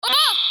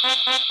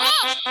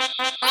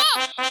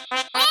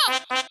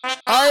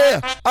Aê,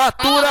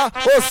 atura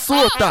ou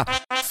surta?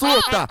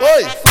 Surta.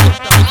 Oi!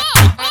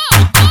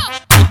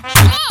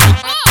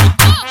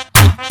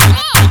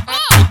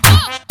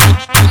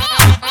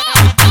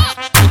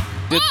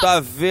 Se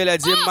tua filha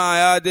de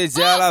maior,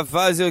 deixa ela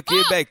fazer o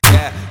que bem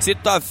quer. Se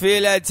tua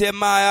filha de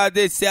maior,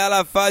 deixa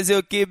ela fazer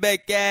o que bem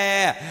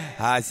quer.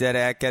 A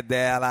xereca é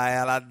dela,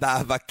 ela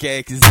dava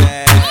quem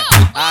quiser.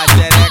 A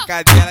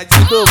xereca dela de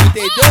novo,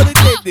 entendeu ou não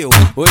entendeu?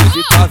 Hoje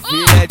se tua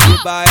filha é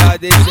de maior,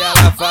 deixa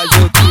ela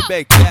fazer o que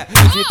bem quer.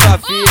 Se tua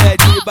filha é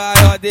de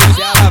maior,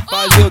 deixa ela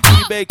fazer o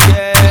que bem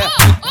quer.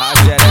 A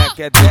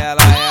xereca é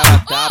dela,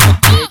 ela dá pra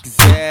quem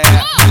quiser.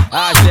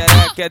 A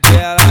xereca é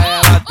dela,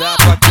 ela dá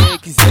pra quem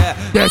quiser.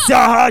 Desce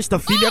arrasta,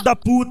 filha da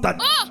puta.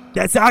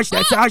 Desce arrasta,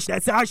 desce arrasta,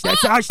 desce arrasta,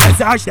 desce arrasta,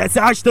 desce arrasta, desce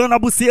arrastando a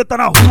buceta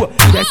na rua.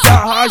 Desce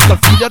arrasta,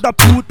 filha da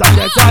puta.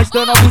 Desce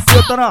arrastando a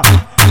buceta na.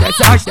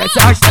 Desce arrasta, desce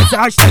arrasta, desce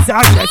arrasta, desce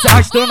arrasta, desce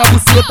arrastando a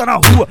buceta na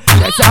rua.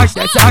 Desce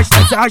arrasta, desce arrasta,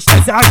 desce arrasta,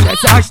 desce arrasta,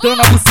 desce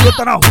arrastando a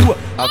buceta na rua.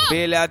 A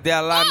filha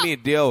dela me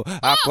deu,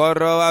 a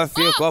coroa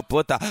ficou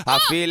puta. A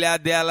filha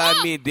dela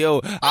me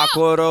deu, a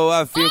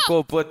coroa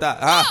ficou puta.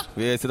 Ah,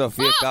 vê se não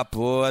fica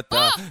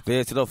puta,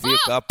 vê se não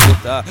fica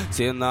puta.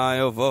 Senão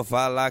eu vou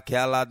falar que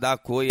ela dá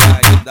cuia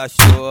ainda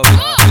chupa.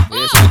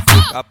 Vê se não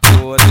fica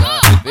puta,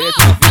 vê se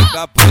não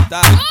fica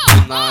puta.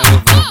 Senão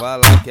eu vou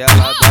falar que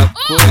ela dá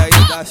cuia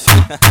ainda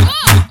chupa.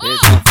 Vê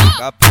se não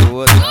fica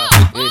puta,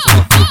 vê se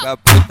não fica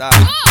puta.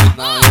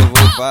 Senão eu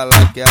vou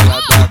falar que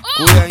ela dá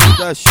cuia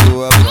ainda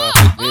chupa.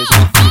 Vê se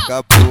não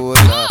fica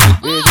puta,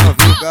 vê se não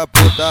fica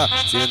puta.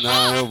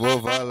 Senão eu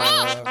vou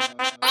falar.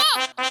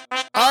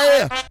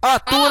 Aê,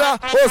 atura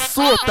ou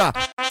surta?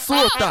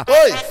 Surta.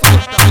 Oi!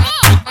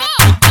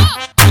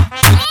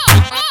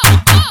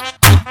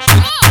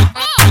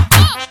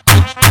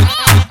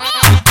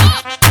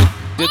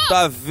 Se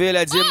tua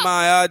filha de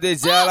maior,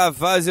 deixa ela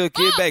fazer o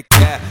que bem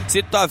quer.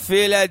 Se tua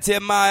filha de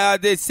maior,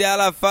 deixa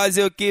ela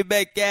fazer o que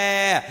bem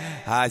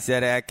quer. A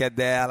xereca é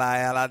dela,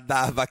 ela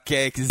dava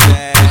quem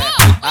quiser.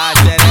 A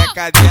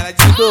xereca dela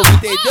de novo,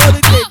 entendeu ou não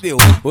entendeu?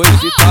 Hoje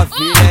se tua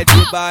filha é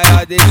de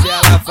maior, deixa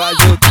ela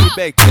fazer o que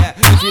bem quer.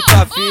 Se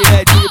tua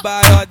filha é de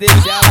maior,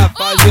 deixa ela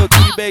fazer o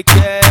que bem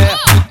quer.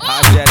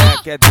 A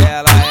xereca é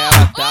dela,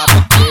 ela dá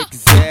pra quem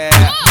quiser.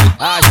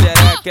 A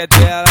xereca é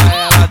dela,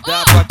 ela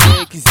dá pra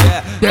quem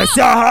quiser.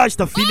 Desce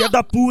arrasta, filha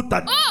da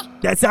puta.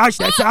 Desce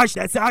arrasta, desce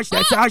arrasta, desce arrasta,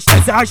 desce arrasta,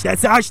 desce arrasta,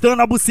 desce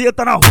arrastando a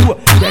buceta na rua.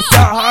 Desce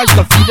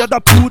arrasta, filha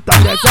da puta.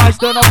 Desce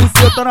arrastando a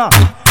buceta na.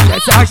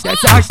 Desce arrasta,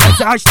 desce arrasta,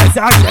 desce arrasta, desce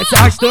arrasta, desce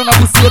arrastando a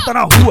buceta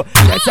na rua.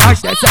 Desce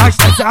arrasta, desce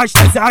arrasta, desce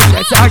arrasta, desce arrasta,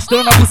 desce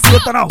arrastando a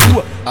buceta na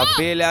rua. A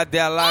filha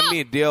dela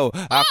me deu,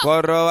 a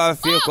coroa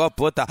ficou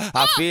puta.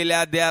 A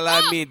filha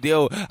dela me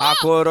deu, a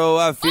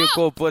coroa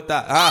ficou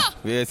puta. Ah,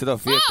 vê se não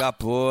fica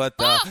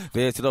puta,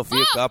 vê se não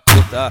fica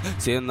puta.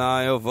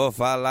 Senão eu vou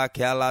falar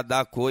que ela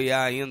dá cuia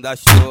ainda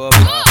chupa.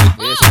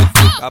 Vê se não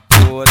fica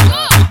puta,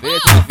 vê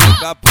se não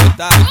fica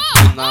puta.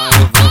 Senão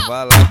eu vou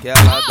falar que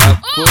ela dá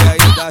cuia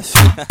ainda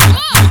chupa.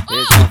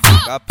 Vê se não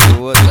fica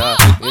puta,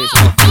 vê se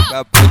não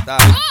fica puta.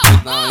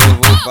 Senão eu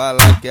vou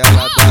falar que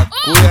ela dá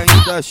cuia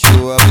ainda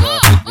chupa.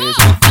 Vê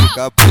se não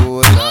fica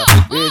puta,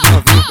 vê se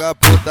não fica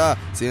puta.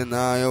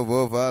 Senão eu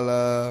vou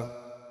falar.